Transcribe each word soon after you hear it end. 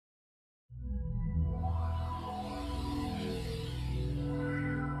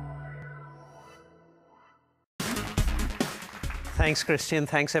Thanks, Christian.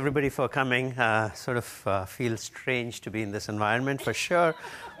 Thanks, everybody, for coming. Feels strange to be in this environment for sure,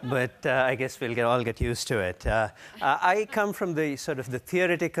 but I guess we'll all get used to it. I come from the the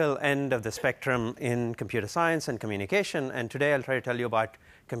theoretical end of the spectrum in computer science and communication, and today I'll try to tell you about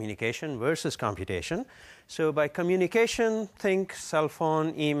communication versus computation. So by communication, think cell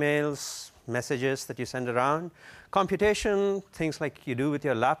phone, emails, messages that you send around. Computation, things like you do with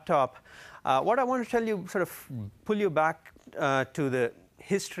your laptop. What I want to tell you, pull you back to the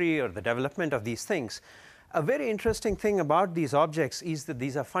history or the development of these things. A very interesting thing about these objects is that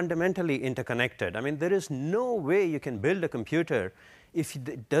these are fundamentally interconnected. I mean, there is no way you can build a computer if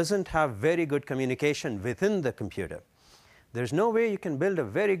it doesn't have very good communication within the computer. There's no way you can build a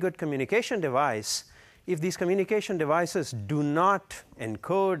very good communication device if these communication devices do not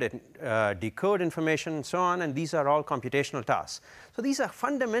encode and decode information and so on, and these are all computational tasks. So these are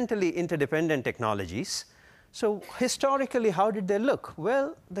fundamentally interdependent technologies. So historically, how did they look?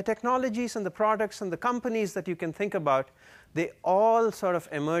 Well, the technologies and the products and the companies that you can think about, they all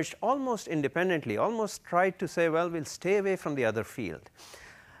emerged almost independently, almost tried to say, well, we'll stay away from the other field.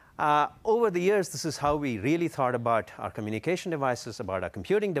 Over the years, this is how we really thought about our communication devices, about our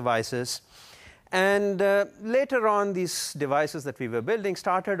computing devices. And later on, these devices that we were building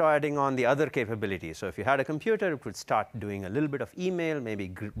started adding on the other capabilities. So if you had a computer, it would start doing a little bit of email,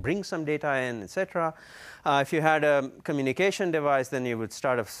 maybe bring some data in, etc. If you had a communication device, then you would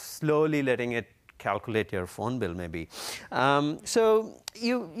start slowly letting it calculate your phone bill, maybe. So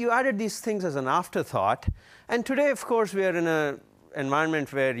you added these things as an afterthought. And today, of course, we are in an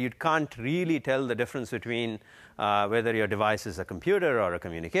environment where you can't really tell the difference between whether your device is a computer or a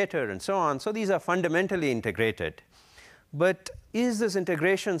communicator and so on. So these are fundamentally integrated. But is this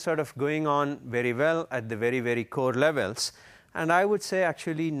integration going on very well at the very, very core levels? And I would say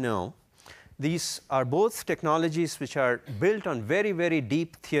actually no. These are both technologies which are built on very, very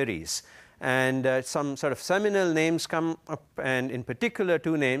deep theories. And some seminal names come up, and in particular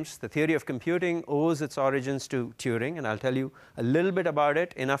two names. The theory of computing owes its origins to Turing, and I'll tell you a little bit about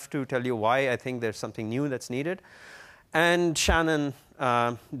it, enough to tell you why I think there's something new that's needed. And Shannon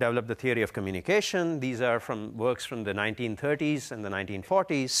developed the theory of communication. These are works from the 1930s and the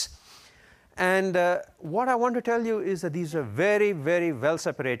 1940s. And what I want to tell you is that these are very, very well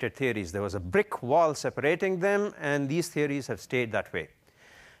separated theories. There was a brick wall separating them, and these theories have stayed that way.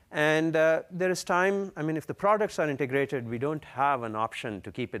 And there is time, if the products are integrated, we don't have an option to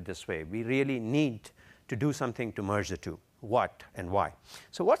keep it this way. We really need to do something to merge the two. What and why?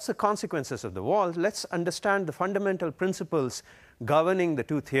 So what's the consequences of the wall? Let's understand the fundamental principles governing the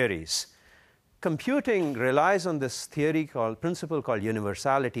two theories. Computing relies on this principle called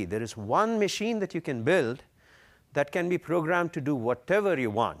universality. There is one machine that you can build that can be programmed to do whatever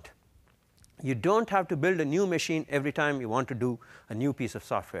you want. You don't have to build a new machine every time you want to do a new piece of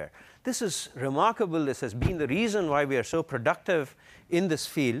software. This is remarkable. This has been the reason why we are so productive in this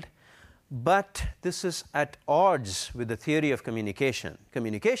field. But this is at odds with the theory of communication.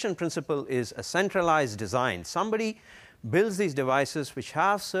 Communication principle is a centralized design. Somebody builds these devices which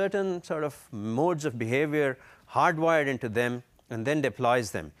have certain modes of behavior hardwired into them, and then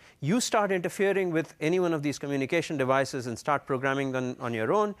deploys them. You start interfering with any one of these communication devices and start programming them on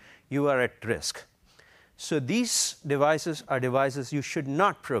your own, you are at risk. So these devices are devices you should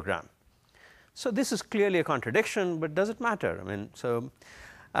not program. So this is clearly a contradiction, but does it matter?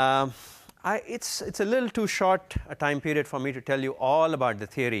 It's a little too short a time period for me to tell you all about the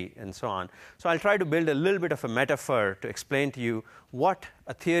theory and so on. So I'll try to build a little bit of a metaphor to explain to you what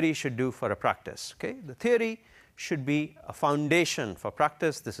a theory should do for a practice. Okay? The theory should be a foundation for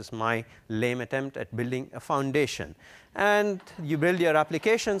practice. This is my lame attempt at building a foundation. And you build your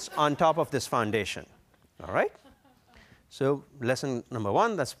applications on top of this foundation. All right? So lesson number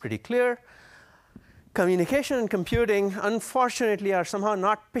one, that's pretty clear. Communication and computing, unfortunately, are somehow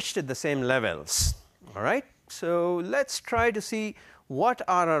not pitched at the same levels. All right? So let's try to see what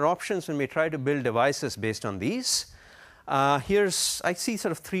are our options when we try to build devices based on these. I see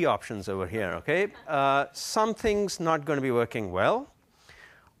three options over here, okay? Something's not going to be working well,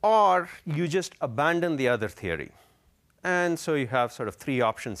 or you just abandon the other theory. And so you have three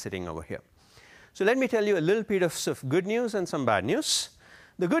options sitting over here. So let me tell you a little bit of good news and some bad news.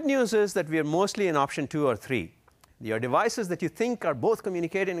 The good news is that we are mostly in option 2 or 3. Your devices that you think are both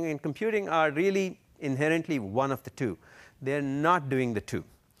communicating and computing are really inherently one of the two. They're not doing the two.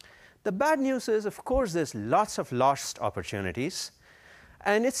 The bad news is, of course, there's lots of lost opportunities.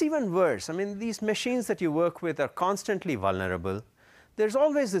 And it's even worse. These machines that you work with are constantly vulnerable. There's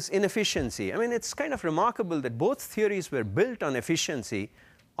always this inefficiency. It's kind of remarkable that both theories were built on efficiency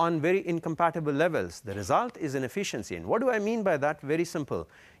on very incompatible levels. The result is inefficiency. And what do I mean by that? Very simple.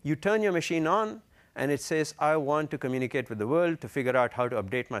 You turn your machine on, and it says, I want to communicate with the world to figure out how to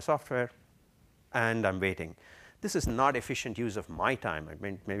update my software, and I'm waiting. This is not efficient use of my time. I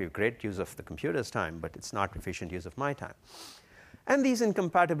mean, maybe great use of the computer's time, but it's not efficient use of my time. And these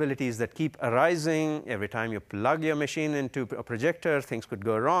incompatibilities that keep arising every time you plug your machine into a projector, things could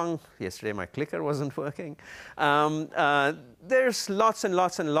go wrong. Yesterday, my clicker wasn't working. There's lots and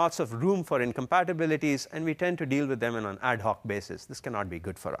lots and lots of room for incompatibilities, and we tend to deal with them on an ad hoc basis. This cannot be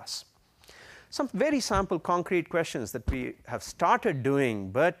good for us. Some very sample concrete questions that we have started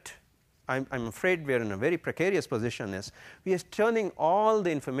doing, but I'm afraid we're in a very precarious position, is we are turning all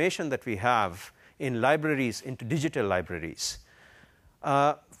the information that we have in libraries into digital libraries.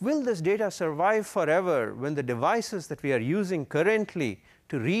 Will this data survive forever when the devices that we are using currently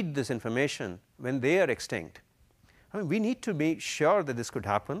to read this information, when they are extinct? I mean, we need to be sure that this could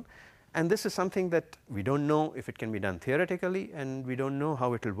happen. And this is something that we don't know if it can be done theoretically, and we don't know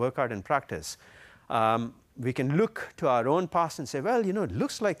how it will work out in practice. We can look to our own past and say, well, it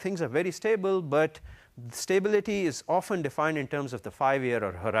looks like things are very stable, but stability is often defined in terms of the 5-year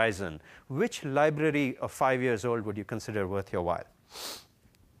or horizon. Which library of 5 years old would you consider worth your while?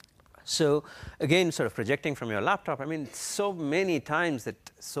 So again, sort of projecting from your laptop, I mean, so many times that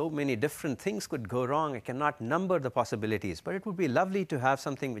so many different things could go wrong. I cannot number the possibilities, but it would be lovely to have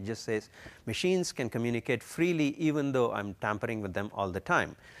something which just says machines can communicate freely even though I'm tampering with them all the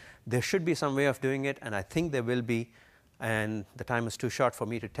time. There should be some way of doing it, and I think there will be, and the time is too short for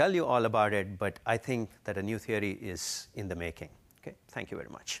me to tell you all about it, but I think that a new theory is in the making. Okay, thank you very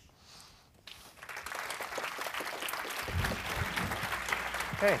much.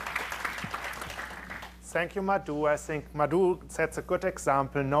 Okay. Thank you, Madhu. I think Madhu sets a good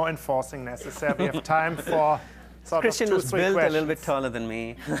example. No enforcing necessary. We have time for sort Christian of 2-3 was built questions. a little bit taller than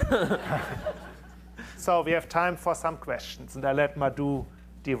me. So we have time for some questions, and I let Madhu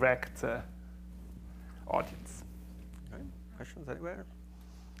direct the audience. Okay. Questions anywhere?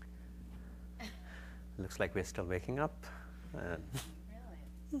 Looks like we're still waking up.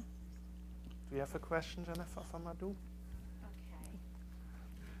 Do you have a question, Jennifer, for Madhu?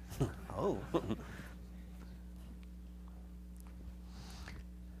 Okay. Oh.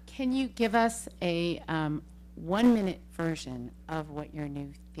 Can you give us a 1-minute version of what your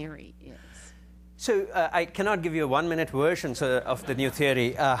new theory is? So I cannot give you a 1-minute version of the new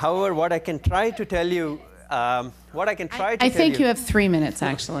theory. However, what I can try to tell you, I think you have 3 minutes,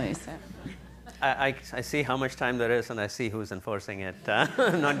 actually. So. I see how much time there is, and I see who's enforcing it.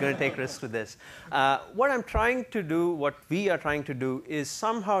 I'm not going to take risks with this. What we are trying to do is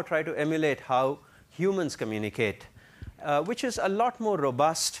somehow try to emulate how humans communicate, which is a lot more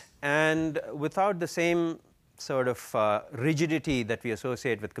robust and without the same sort of rigidity that we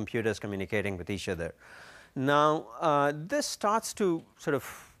associate with computers communicating with each other. Now, this starts to sort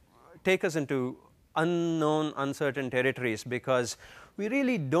of take us into unknown, uncertain territories because we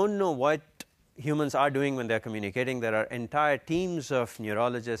really don't know what humans are doing when they're communicating. There are entire teams of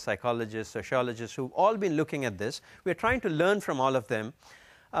neurologists, psychologists, sociologists who've all been looking at this. We're trying to learn from all of them.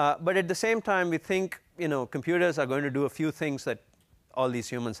 But at the same time, we think computers are going to do a few things that all these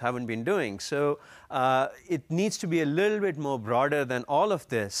humans haven't been doing. So it needs to be a little bit more broader than all of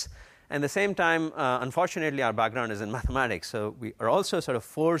this. And at the same time, unfortunately, our background is in mathematics. So we are also sort of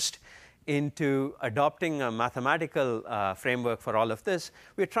forced into adopting a mathematical framework for all of this.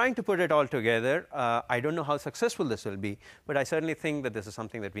 We're trying to put it all together. I don't know how successful this will be, but I certainly think that this is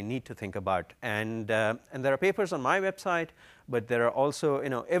something that we need to think about. And there are papers on my website, but there are also,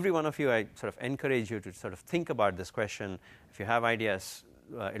 every one of you, I sort of encourage you to sort of think about this question. If you have ideas,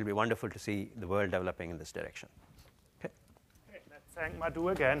 it'll be wonderful to see the world developing in this direction. Okay. Let's thank Madhu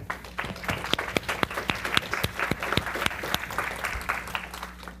again.